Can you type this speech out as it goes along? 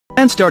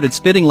man started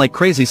spitting like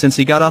crazy since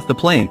he got off the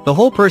plane. The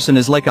whole person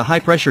is like a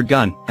high-pressure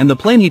gun, and the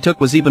plane he took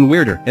was even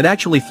weirder. It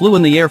actually flew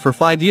in the air for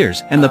 5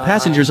 years, and the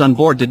passengers on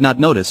board did not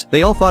notice.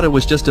 They all thought it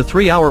was just a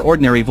 3-hour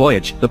ordinary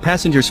voyage. The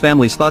passengers'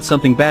 families thought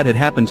something bad had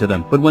happened to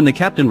them, but when the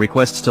captain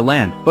requests to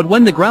land. But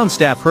when the ground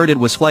staff heard it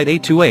was Flight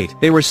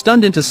 828, they were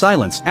stunned into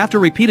silence. After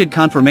repeated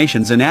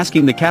confirmations and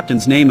asking the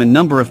captain's name and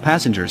number of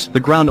passengers, the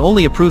ground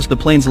only approves the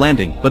plane's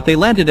landing, but they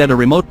landed at a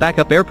remote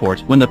backup airport.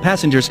 When the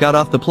passengers got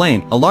off the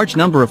plane, a large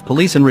number of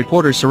police and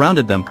reporters surrounded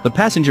them. The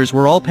passengers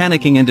were all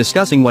panicking and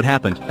discussing what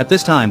happened. At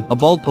this time, a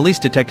bald police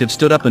detective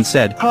stood up and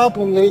said,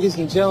 "Problem, ladies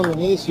and gentlemen,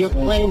 is your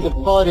plane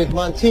departed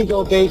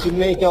Montego Bay,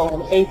 Jamaica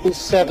on April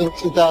 7,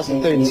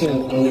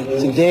 2013.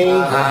 Today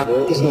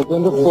is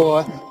November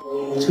 4,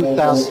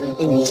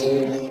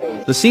 2018.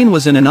 The scene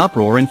was in an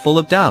uproar and full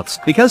of doubts,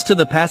 because to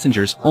the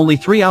passengers, only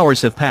 3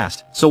 hours have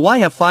passed. So why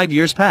have 5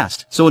 years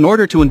passed? So in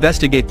order to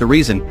investigate the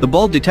reason, the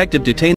bald detective detained